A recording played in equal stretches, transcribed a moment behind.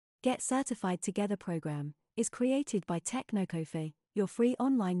Get Certified Together program is created by Technocofe, your free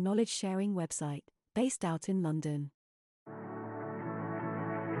online knowledge sharing website, based out in London.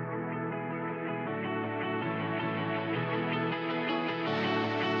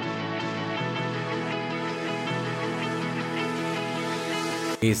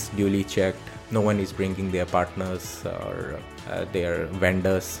 Is duly checked. No one is bringing their partners or their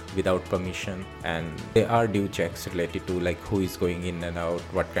vendors without permission, and there are due checks related to like who is going in and out,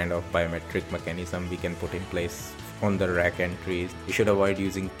 what kind of biometric mechanism we can put in place on the rack entries. You should avoid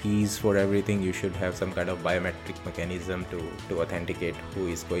using keys for everything. You should have some kind of biometric mechanism to authenticate who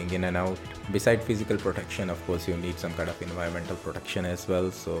is going in and out. Besides physical protection, of course, you need some kind of environmental protection as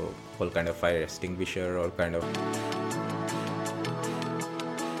well. So all kind of fire extinguisher or kind of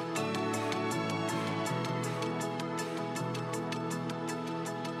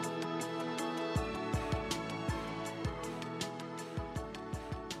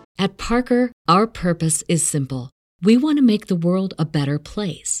At Parker, our purpose is simple. We want to make the world a better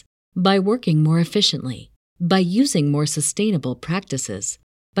place by working more efficiently, by using more sustainable practices,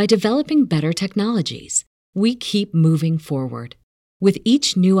 by developing better technologies. We keep moving forward. With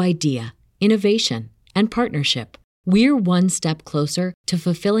each new idea, innovation, and partnership, we're one step closer to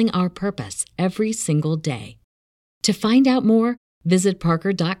fulfilling our purpose every single day. To find out more, visit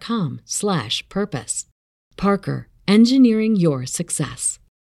parker.com/purpose. Parker, engineering your success.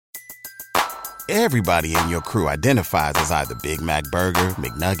 Everybody in your crew identifies as either Big Mac Burger,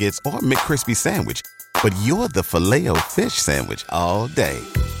 McNuggets, or McCrispy Sandwich. But you're the Filet-O-Fish Sandwich all day.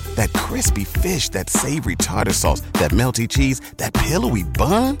 That crispy fish, that savory tartar sauce, that melty cheese, that pillowy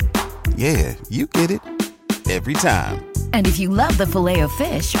bun. Yeah, you get it. Every time. And if you love the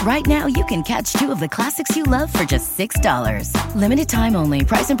Filet-O-Fish, right now you can catch two of the classics you love for just $6. Limited time only.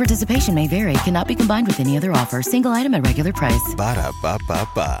 Price and participation may vary. Cannot be combined with any other offer. Single item at regular price.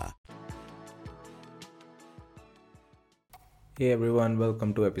 Ba-da-ba-ba-ba. Hey everyone,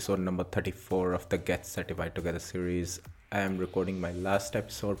 welcome to episode number 34 of the Get Certified Together series. I am recording my last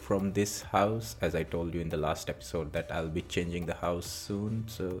episode from this house. As I told you in the last episode that I'll be changing the house soon.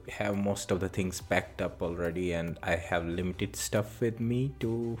 So I have most of the things packed up already and I have limited stuff with me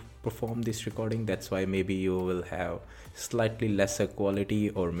to perform this recording. That's why maybe you will have slightly lesser quality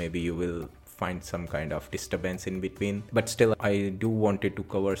or maybe you will find some kind of disturbance in between, but still I do wanted to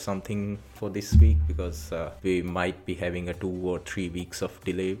cover something for this week because we might be having a 2 or 3 weeks of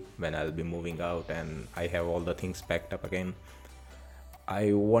delay when I'll be moving out and I have all the things packed up again.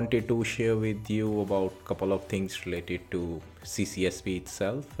 I wanted to share with you about a couple of things related to CCSP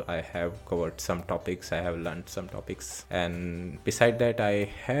itself. I have covered some topics, I have learned some topics, and beside that I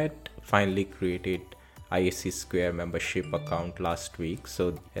had finally created ISC Square membership account last week.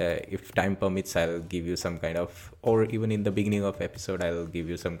 So if time permits, I'll give you some kind of, or even in the beginning of episode, I'll give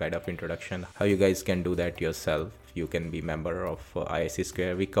you some kind of introduction how you guys can do that yourself. You can be member of ISC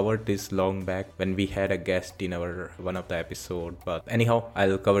Square. We covered this long back when we had a guest in our one of the episode, but anyhow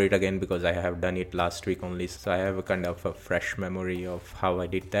I'll cover it again because I have done it last week only, so I have a kind of a fresh memory of how I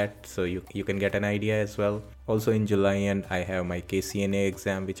did that, so you can get an idea as well. Also in July and I have my KCNA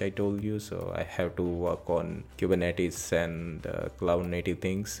exam which I told you, so I have to work on Kubernetes and cloud native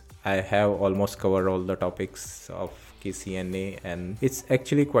things. I have almost covered all the topics of KCNA and it's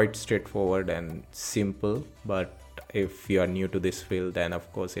actually quite straightforward and simple, but if you are new to this field then of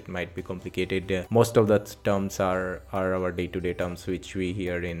course it might be complicated. Most of the terms are our day-to-day terms which we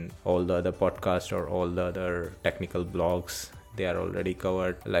hear in all the other podcasts or all the other technical blogs. They are already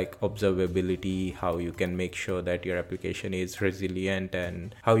covered, like observability, how you can make sure that your application is resilient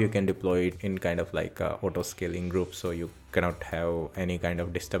and how you can deploy it in kind of like a auto scaling group so you cannot have any kind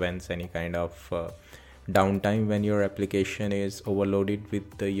of disturbance, any kind of downtime when your application is overloaded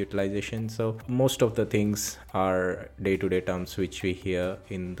with the utilization. So most of the things are day-to-day terms which we hear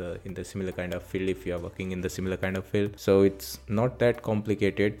in the similar kind of field if you are working in the similar kind of field. So it's not that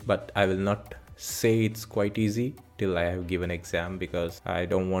complicated, but I will not say it's quite easy till I have given exam because I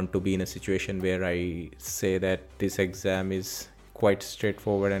don't want to be in a situation where I say that this exam is quite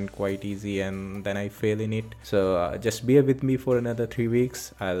straightforward and quite easy and then I fail in it. So just bear with me for another 3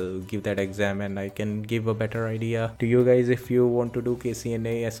 weeks. I'll give that exam and I can give a better idea to you guys if you want to do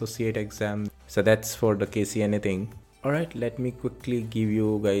KCNA associate exam. So that's for the KCNA thing. Alright, let me quickly give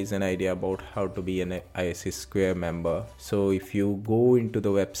you guys an idea about how to be an ISC Square member. So if you go into the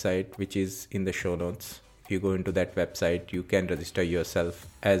website which is in the show notes, if you go into that website you can register yourself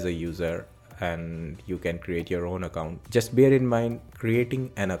as a user and you can create your own account. Just bear in mind,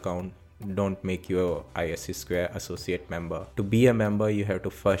 creating an account don't make you a ISC Square associate member. To be a member, you have to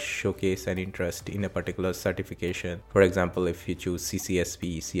first showcase an interest in a particular certification. For example, if you choose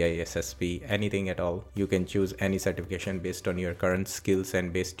CCSP, CISSP, anything at all, you can choose any certification based on your current skills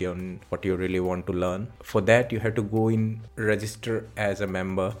and based on what you really want to learn. For that, you have to go in, register as a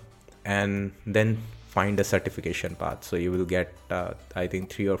member, and then find a certification path. So you will get I think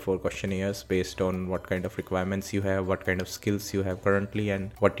 3 or 4 questionnaires based on what kind of requirements you have, what kind of skills you have currently,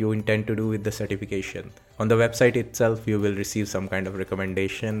 and what you intend to do with the certification. On the website itself, you will receive some kind of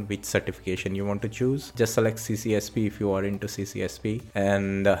recommendation which certification you want to choose. Just select CCSP if you are into CCSP,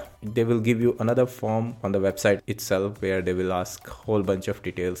 and they will give you another form on the website itself where they will ask a whole bunch of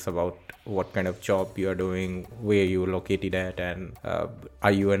details about what kind of job you are doing, where you are located at, and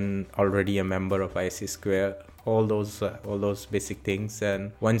are you already a member of ISC Square, all those basic things.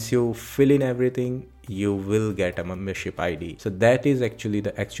 And once you fill in everything, you will get a membership ID. So that is actually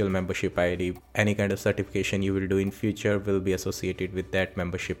the actual membership ID. Any kind of certification you will do in future will be associated with that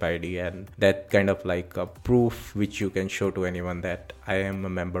membership ID, and that kind of like a proof which you can show to anyone that I am a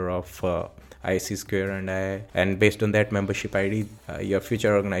member of ISC Square, and based on that membership ID, your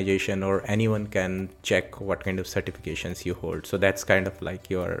future organization or anyone can check what kind of certifications you hold. So that's kind of like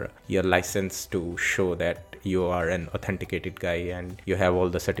your license to show that you are an authenticated guy and you have all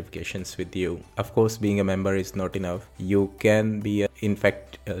the certifications with you. Of course, being a member is not enough. You can be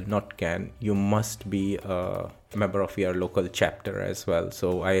you must be a member of your local chapter as well.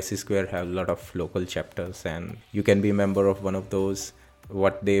 So ISC Square have a lot of local chapters, and you can be a member of one of those.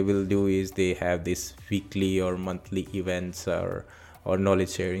 What they will do is they have this weekly or monthly events or knowledge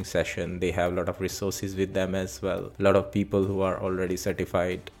sharing session. They have a lot of resources with them as well. A lot of people who are already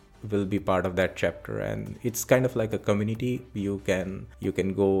certified will be part of that chapter, and it's kind of like a community. You can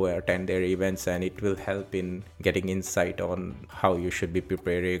go attend their events, and it will help in getting insight on how you should be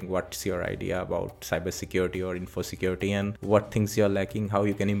preparing, what's your idea about cybersecurity or info security, and what things you're lacking, how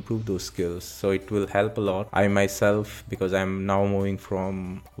you can improve those skills. So it will help a lot. I myself, because I'm now moving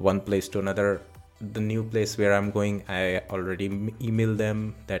from one place to another, the new place where I'm going, I already emailed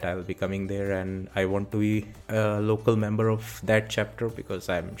them that I'll be coming there, and I want to be a local member of that chapter because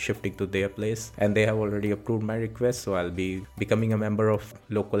I'm shifting to their place, and they have already approved my request. So I'll be becoming a member of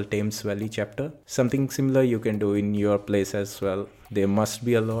local Thames Valley chapter. Something similar you can do in your place as well. There must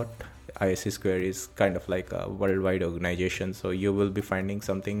be a lot. ISC Square is kind of like a worldwide organization, so you will be finding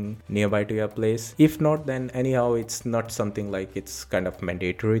something nearby to your place. If not, then anyhow, it's not something like it's kind of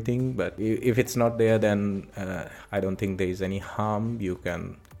mandatory thing, but if it's not there, then I don't think there is any harm. You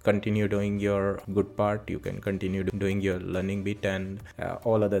can continue doing your good part, you can continue doing your learning bit, and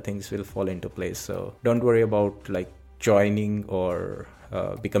all other things will fall into place. So don't worry about like joining or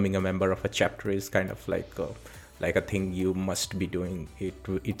becoming a member of a chapter is kind of like a thing you must be doing.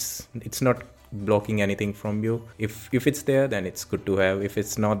 It's not blocking anything from you. If it's there, then it's good to have. If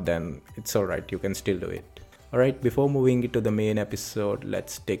it's not, then it's all right, you can still do it. All right, before moving into the main episode,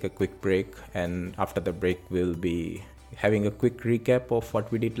 let's take a quick break, and after the break we'll be having a quick recap of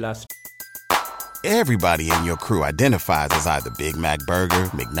what we did last. Everybody in your crew identifies as either Big Mac Burger,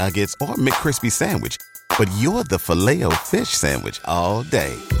 McNuggets, or McCrispy Sandwich, but you're the Filet-O-Fish Sandwich all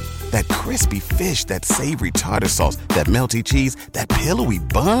day. That crispy fish, that savory tartar sauce, that melty cheese, that pillowy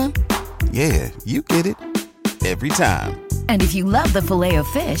bun. Yeah, you get it. Every time. And if you love the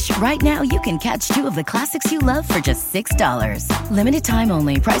Filet-O-Fish, right now you can catch 2 of the classics you love for just $6. Limited time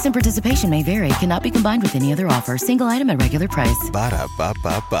only. Price and participation may vary. Cannot be combined with any other offer. Single item at regular price.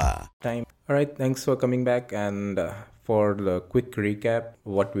 Ba-da-ba-ba-ba. Time. All right, thanks for coming back. And for the quick recap,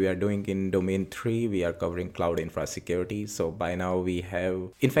 what we are doing in Domain 3, we are covering cloud infra security. So by now we have,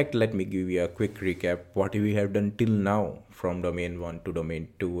 in fact, let me give you a quick recap what we have done till now from Domain 1 to Domain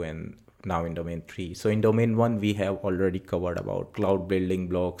 2 and now in Domain 3. So in Domain 1, we have already covered about cloud building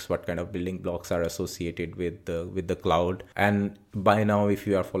blocks, what kind of building blocks are associated with the cloud. And by now, if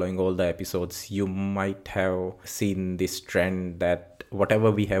you are following all the episodes, you might have seen this trend that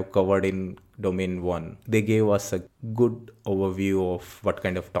whatever we have covered in Domain 1, they gave us a good overview of what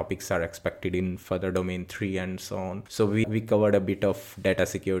kind of topics are expected in further Domain 3 and so on. So we covered a bit of data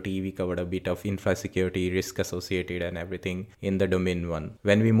security, we covered a bit of infra security, risk associated and everything in the Domain 1.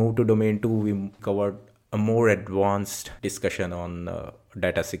 When we moved to Domain 2, we covered a more advanced discussion on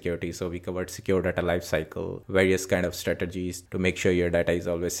data security. So we covered secure data lifecycle, various kind of strategies to make sure your data is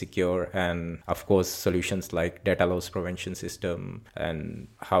always secure, and of course solutions like data loss prevention system and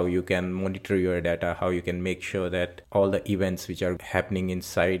how you can monitor your data, how you can make sure that all the events which are happening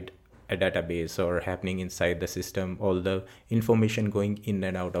inside a database or happening inside the system, all the information going in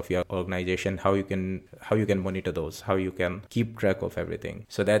and out of your organization, how you can monitor those, how you can keep track of everything.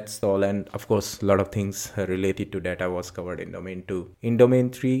 So that's all. And of course, a lot of things related to data was covered in domain 2. In domain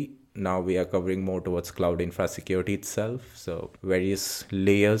 3, now we are covering more towards cloud infra security itself. So various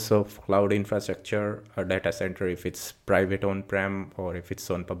layers of cloud infrastructure, a data center, if it's private on-prem or if it's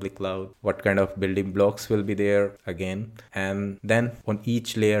on public cloud, what kind of building blocks will be there again. And then on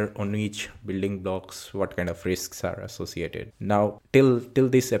each layer, on each building blocks, what kind of risks are associated. Now, till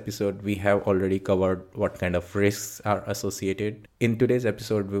this episode, we have already covered what kind of risks are associated. In today's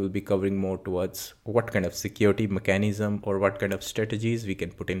episode, we will be covering more towards what kind of security mechanism or what kind of strategies we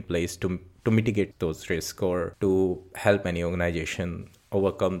can put in place to mitigate those risks or to help any organization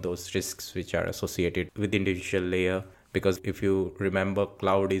overcome those risks which are associated with individual layer. Because if you remember,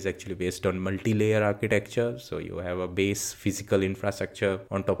 cloud is actually based on multi-layer architecture. So you have a base physical infrastructure.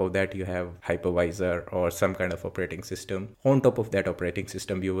 On top of that, you have hypervisor or some kind of operating system. On top of that operating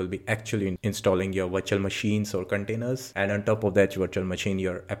system, you will be actually installing your virtual machines or containers. And on top of that virtual machine,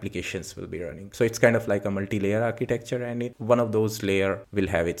 your applications will be running. So it's kind of like a multi-layer architecture, and one of those layer will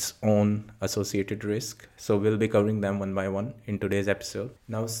have its own associated risk. So we'll be covering them one by one in today's episode.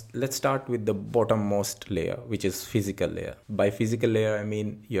 Now let's start with the bottommost layer, which is physical layer. By physical layer, I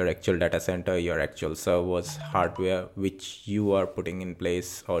mean your actual data center, your actual servers, hardware, which you are putting in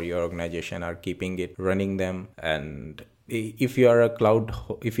place or your organization are keeping it, running them. And if you are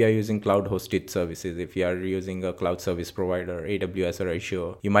using cloud hosted services, if you are using a cloud service provider, AWS or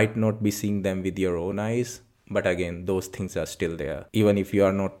Azure, you might not be seeing them with your own eyes. But again, those things are still there. Even if you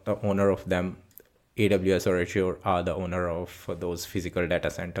are not the owner of them, AWS or Azure are the owner of those physical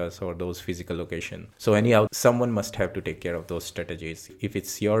data centers or those physical locations. So anyhow, someone must have to take care of those strategies. If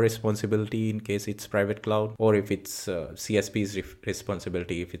it's your responsibility in case it's private cloud, or if it's CSP's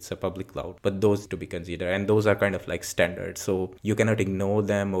responsibility if it's a public cloud. But those to be considered, and those are kind of like standard. So you cannot ignore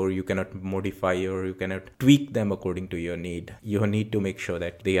them, or you cannot modify, or you cannot tweak them according to your need. You need to make sure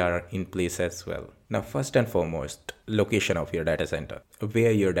that they are in place as well. Now, first and foremost, location of your data center,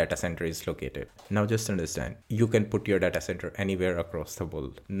 where your data center is located. Now, just understand, you can put your data center anywhere across the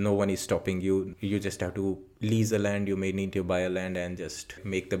world. No one is stopping you. You just have to lease a land. You may need to buy a land and just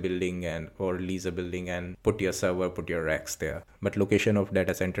make the building or lease a building and put your server, put your racks there. But location of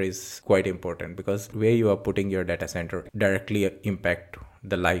data center is quite important, because where you are putting your data center directly impact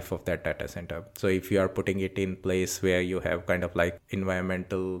the life of that data center. So if you are putting it in place where you have kind of like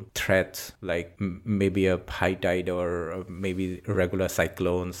environmental threats, like maybe a high tide or maybe regular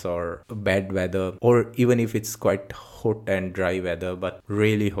cyclones or bad weather, or even if it's quite hot and dry weather but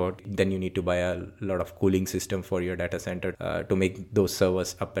really hot, then you need to buy a lot of cooling system for your data center to make those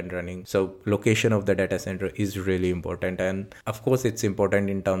servers up and running. So location of the data center is really important, and of course it's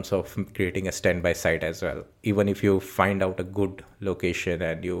important in terms of creating a standby site as well. Even if you find out a good location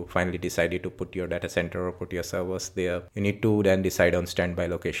and you finally decided to put your data center or put your servers there, you need to then decide on standby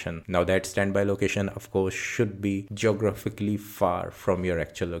location. Now that standby location of course should be geographically far from your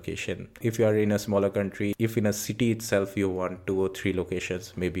actual location. If you are in a smaller country, if in a city itself you want 2 or 3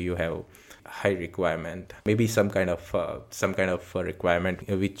 locations, maybe you have high requirement, maybe some kind of requirement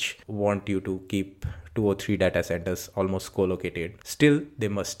which want you to keep 2 or 3 data centers almost co-located. Still, they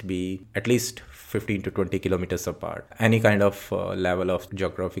must be at least 15 to 20 kilometers apart. Any kind of level of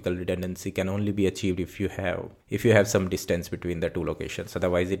geographical redundancy can only be achieved if you have some distance between the 2 locations.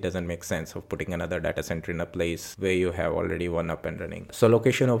 Otherwise, it doesn't make sense of putting another data center in a place where you have already one up and running. So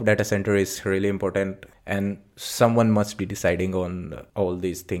location of data center is really important, and someone must be deciding on all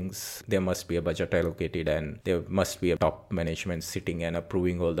these things. There must be a budget allocated, and there must be a top management sitting and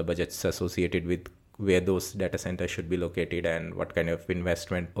approving all the budgets associated with where those data centers should be located and what kind of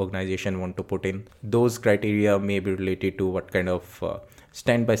investment organization want to put in. Those criteria may be related to what kind of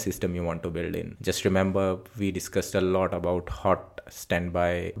standby system you want to build in. Just remember, we discussed a lot about hot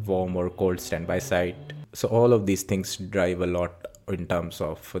standby, warm or cold standby site. So all of these things drive a lot in terms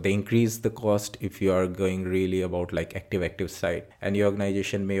of they increase the cost if you are going really about like active site, and your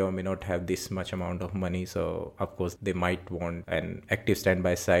organization may or may not have this much amount of money. So of course they might want an active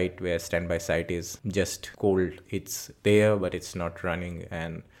standby site where standby site is just cold. It's there but it's not running,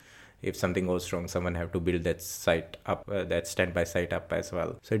 and if something goes wrong, someone have to build that site up, that standby site up as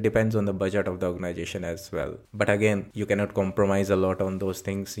well. So it depends on the budget of the organization as well. But again, you cannot compromise a lot on those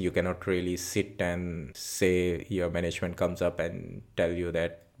things. You cannot really sit and say your management comes up and tell you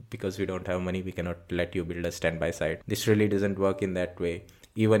that because we don't have money, we cannot let you build a standby site. This really doesn't work in that way.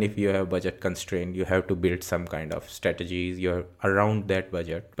 even if you have budget constraint, you have to build some kind of strategies you're around that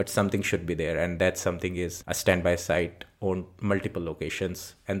budget, but something should be there, and that something is a standby site on multiple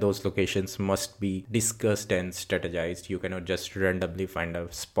locations, and those locations must be discussed and strategized. You cannot just randomly find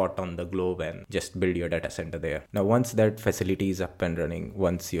a spot on the globe and just build your data center there. Now once that facility is up and running,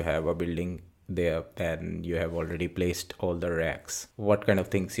 once you have a building there, then you have already placed all the racks. What kind of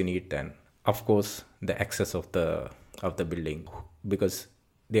things you need then? Of course, the access of the building, because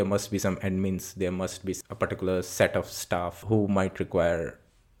there must be some admins, there must be a particular set of staff who might require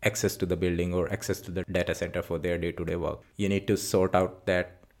access to the building or access to the data center for their day-to-day work. You need to sort out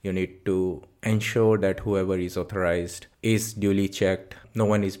that. You need to ensure that whoever is authorized is duly checked. No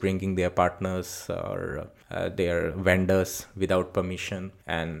one is bringing their partners or their vendors without permission,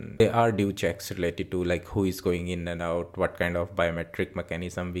 and there are due checks related to like who is going in and out, what kind of biometric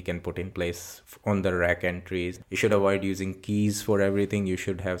mechanism we can put in place on the rack entries. You should avoid using keys for everything. You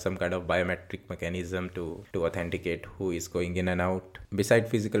should have some kind of biometric mechanism to authenticate who is going in and out. Beside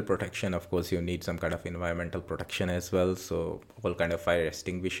physical protection, of course, you need some kind of environmental protection as well. So all kind of fire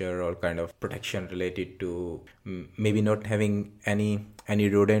extinguisher, all kind of protection related to maybe not having any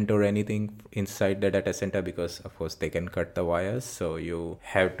rodent or anything inside the data center, because of course they can cut the wires. So you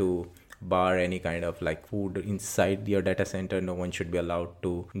have to bar any kind of like food inside your data center. No one should be allowed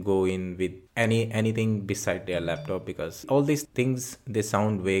to go in with anything beside their laptop, because all these things, they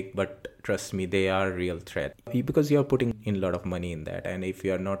sound vague, but trust me, they are real threat, because you are putting in a lot of money in that. And if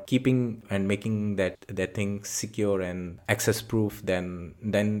you are not keeping and making that thing secure and access proof,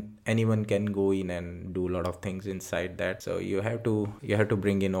 then anyone can go in and do a lot of things inside that. So you have to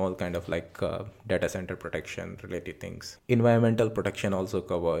bring in all kind of like data center protection related things. Environmental protection also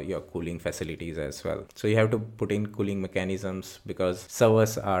cover your cooling facilities as well. So you have to put in cooling mechanisms, because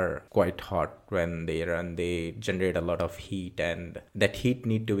servers are quite hot when they run. They generate a lot of heat, and that heat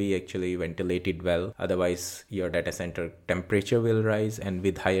need to be actually ventilated well. Otherwise your data center temperature will rise, and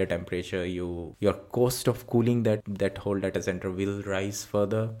with higher temperature your cost of cooling that whole data center will rise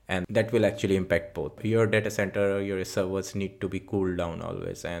further, and that will actually impact both. Your data center, your servers need to be cooled down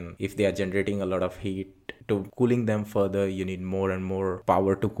always, and if they are generating a lot of heat, to cooling them further, you need more and more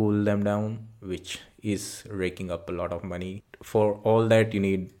power to cool them down, which is raking up a lot of money. For all that, you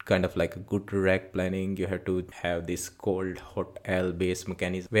need kind of like a good rack planning. You have to have this cold hot L based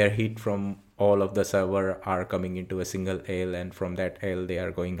mechanism where heat from all of the server are coming into a single L, and from that L they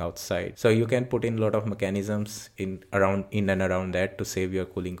are going outside. So you can put in a lot of mechanisms in and around that to save your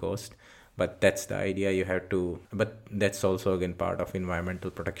cooling cost. But that's the idea. You have to, but that's also again part of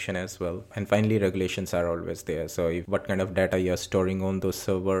environmental protection as well. And finally, regulations are always there. So if what kind of data you're storing on those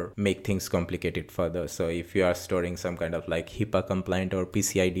server make things complicated further. So if you are storing some kind of like HIPAA compliant or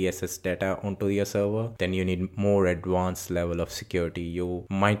PCI DSS data onto your server, then you need more advanced level of security. You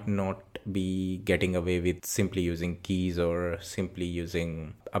might not be getting away with simply using keys or simply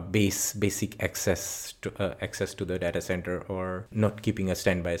using a basic access to the data center, or not keeping a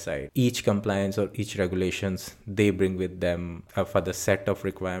standby site. Each compliance or each regulations, they bring with them for the set of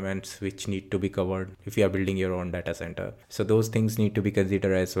requirements which need to be covered if you are building your own data center. So those things need to be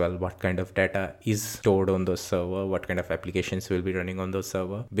considered as well. What kind of data is stored on those server, what kind of applications will be running on those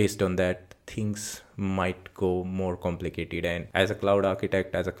server. Based on that, things might go more complicated, and as a cloud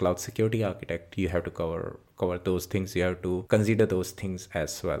architect, as a cloud security architect, you have to cover those things. You have to consider those things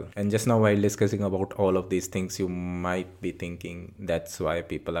as well. And just now while discussing about all of these things, you might be thinking that's why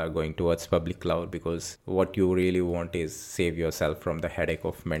people are going towards public cloud, because what you really want is save yourself from the headache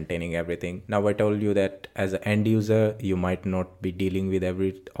of maintaining everything. Now I told you that as an end user, you might not be dealing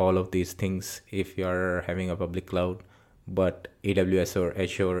with all of these things if you're having a public cloud, but AWS or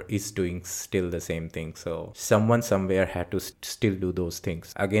Azure is doing still the same thing. So someone somewhere had to still do those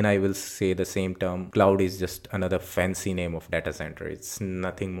things. Again, I will say the same term, cloud is just another fancy name of data center. It's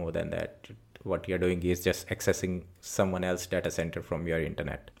nothing more than that. What you're doing is just accessing someone else's data center from your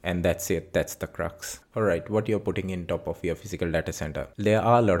internet, and that's it. That's the crux. All right, what you're putting in top of your physical data center. There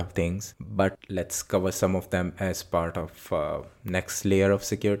are a lot of things, but let's cover some of them as part of next layer of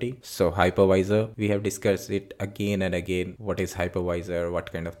security. So hypervisor, we have discussed it again and again. What is hypervisor,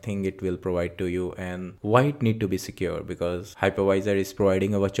 what kind of thing it will provide to you, and why it need to be secure, because hypervisor is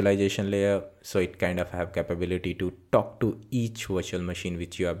providing a virtualization layer, so it kind of have capability to talk to each virtual machine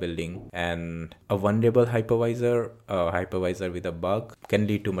which you are building. And a vulnerable hypervisor, a hypervisor with a bug, can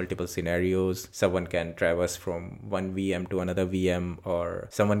lead to multiple scenarios. Someone can traverse from one VM to another VM, or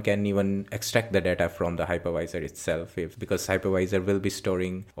someone can even extract the data from the hypervisor itself, because hypervisor will be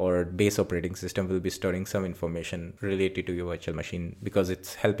storing, or base operating system will be storing some information related to your virtual machine, because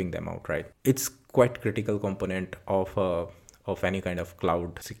it's helping them out, right? It's quite critical component of of any kind of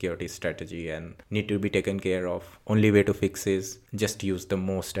cloud security strategy and need to be taken care of. Only way to fix is just use the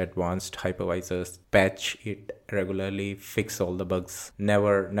most advanced hypervisors, patch it regularly, fix all the bugs,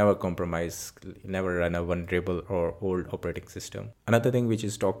 never compromise, never run a vulnerable or old operating system. Another thing which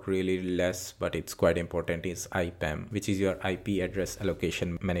is talked really less but it's quite important is IPAM, which is your IP address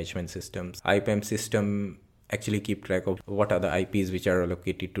allocation management systems. IPAM system actually keep track of what are the IPs which are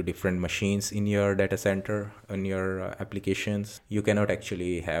allocated to different machines in your data center, in your applications. You cannot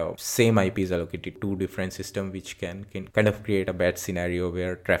actually have same IPs allocated to different systems, which can kind of create a bad scenario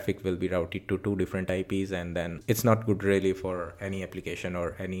where traffic will be routed to two different IPs, and then it's not good really for any application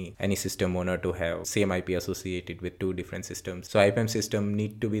or any system owner to have same IP associated with two different systems. So IPAM system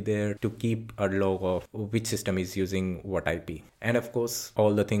need to be there to keep a log of which system is using what IP. And of course,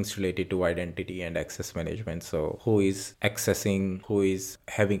 all the things related to identity and access management. So who is accessing, who is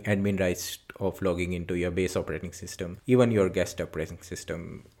having admin rights of logging into your base operating system, even your guest operating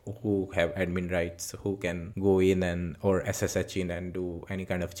system, who have admin rights, who can go in and or SSH in and do any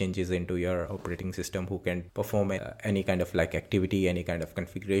kind of changes into your operating system, who can perform any kind of like activity, any kind of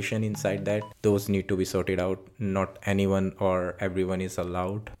configuration inside that. Those need to be sorted out. Not anyone or everyone is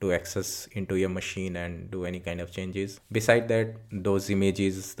allowed to access into your machine and do any kind of changes. Beside that, those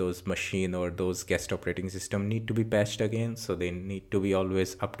images, those machine or those guest operating system need to be patched again, so they need to be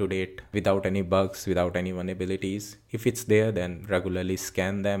always up to date without any bugs, without any vulnerabilities. If it's there, then regularly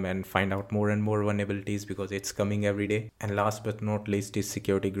scan them and find out more and more vulnerabilities, because it's coming every day. And last but not least is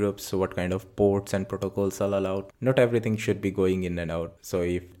security groups. So what kind of ports and protocols are allowed? Not everything should be going in and out. So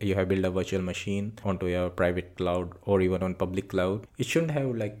if you have built a virtual machine onto your private cloud or even on public cloud, it shouldn't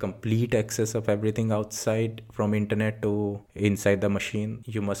have like complete access of everything outside from internet to inside the machine.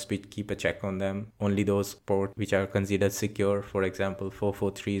 You must keep a check on them. Only those ports which are considered secure, for example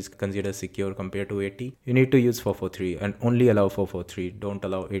 443 is considered secure compared to 80, you need to use 443 and only allow 443. Don't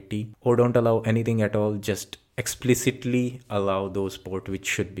allow 80 or don't allow anything at all. Just explicitly allow those ports which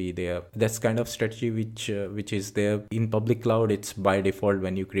should be there. That's kind of strategy which is there in public cloud. It's by default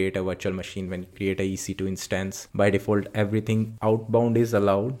when you create a virtual machine, when you create a EC2 instance, by default everything outbound is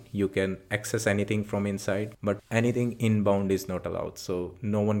allowed. You can access anything from inside, but anything inbound is not allowed. So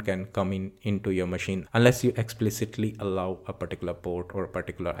no one can come into your machine unless you explicitly allow a particular port or a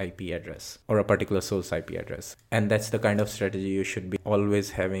particular IP address or a particular source IP address. And that's the kind of strategy you should be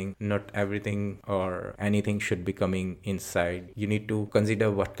always having. Not everything or anything should be coming inside. You need to consider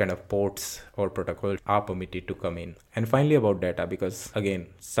what kind of ports or protocols are permitted to come in. And finally about data, because again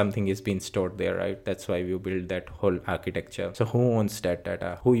something is being stored there, right? That's why we build that whole architecture. So who owns that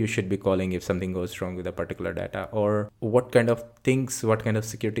data? Who you should be calling if something goes wrong with a particular data? Or what kind of things, what kind of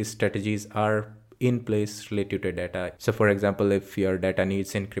security strategies are in place related to data? So for example, if your data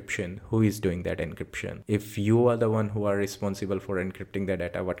needs encryption, who is doing that encryption? If you are the one who are responsible for encrypting the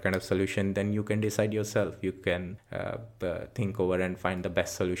data, what kind of solution? Then you can decide yourself. You can think over and find the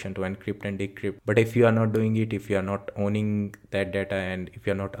best solution to encrypt and decrypt. But if you are not doing it, if you are not owning that data, and if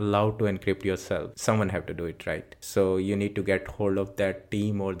you're not allowed to encrypt yourself, someone have to do it, right? So you need to get hold of that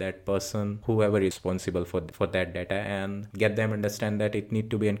team or that person, whoever is responsible for that data, and get them understand that it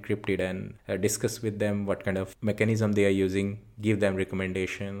need to be encrypted, and discuss with them what kind of mechanism they are using, give them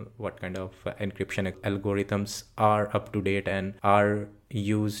recommendation, what kind of encryption algorithms are up to date and are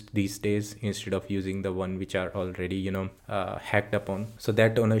used these days, instead of using the one which are already hacked upon. So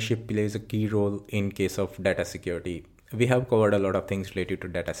that ownership plays a key role in case of data security. We have covered a lot of things related to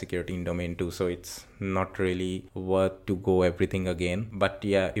data security in domain 2, so it's not really worth to go everything again. But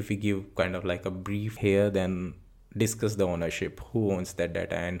yeah, if we give kind of like a brief here, then discuss the ownership, who owns that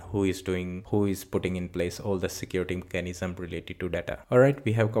data, and who is putting in place all the security mechanism related to data. All right,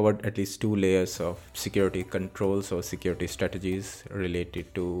 we have covered at least 2 layers of security controls or security strategies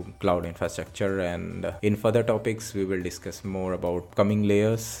related to cloud infrastructure, and in further topics we will discuss more about coming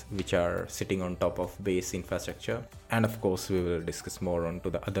layers which are sitting on top of base infrastructure. And of course, we will discuss more on to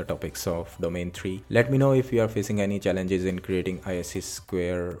the other topics of domain 3. Let me know if you are facing any challenges in creating ISC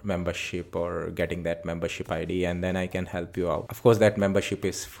Square membership or getting that membership ID, and then I can help you out. Of course, that membership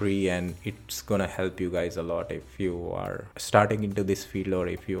is free and it's gonna help you guys a lot if you are starting into this field, or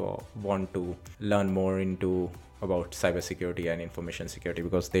if you want to learn more into about cybersecurity and information security,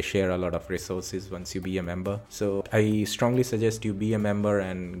 because they share a lot of resources once you be a member. So I strongly suggest you be a member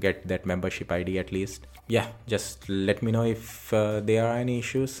and get that membership ID at least. Yeah, just let me know if there are any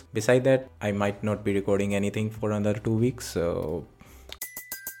issues. Beside that, I might not be recording anything for another 2 weeks, so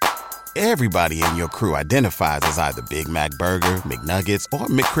Everybody in your crew identifies as either Big Mac Burger, McNuggets, or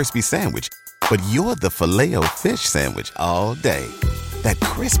McCrispy Sandwich. But you're the Filet-O-Fish Sandwich all day. That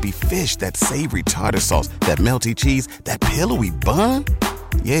crispy fish, that savory tartar sauce, that melty cheese, that pillowy bun.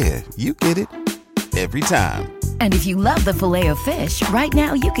 Yeah, you get it. Every time. And if you love the Filet-O-Fish, right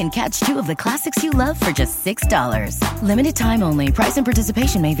now you can catch two of the classics you love for just $6. Limited time only. Price and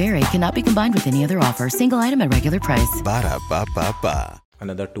participation may vary. Cannot be combined with any other offer. Single item at regular price. Ba-da-ba-ba-ba.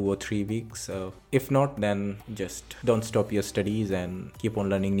 Another 2 or 3 weeks. If not, then just don't stop your studies and keep on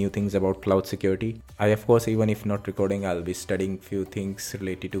learning new things about cloud security. I, of course, even if not recording, I'll be studying few things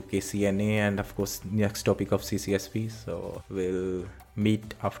related to KCNA and, of course, next topic of CCSP. So we'll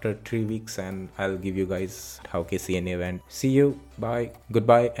meet after 3 weeks and I'll give you guys how KCNA went. See you. Bye.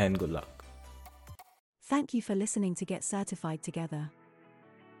 Goodbye and good luck. Thank you for listening to Get Certified Together.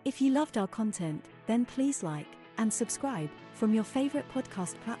 If you loved our content, then please like and subscribe from your favorite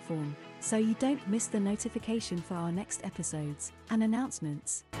podcast platform so you don't miss the notification for our next episodes and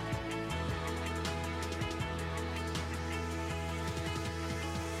announcements.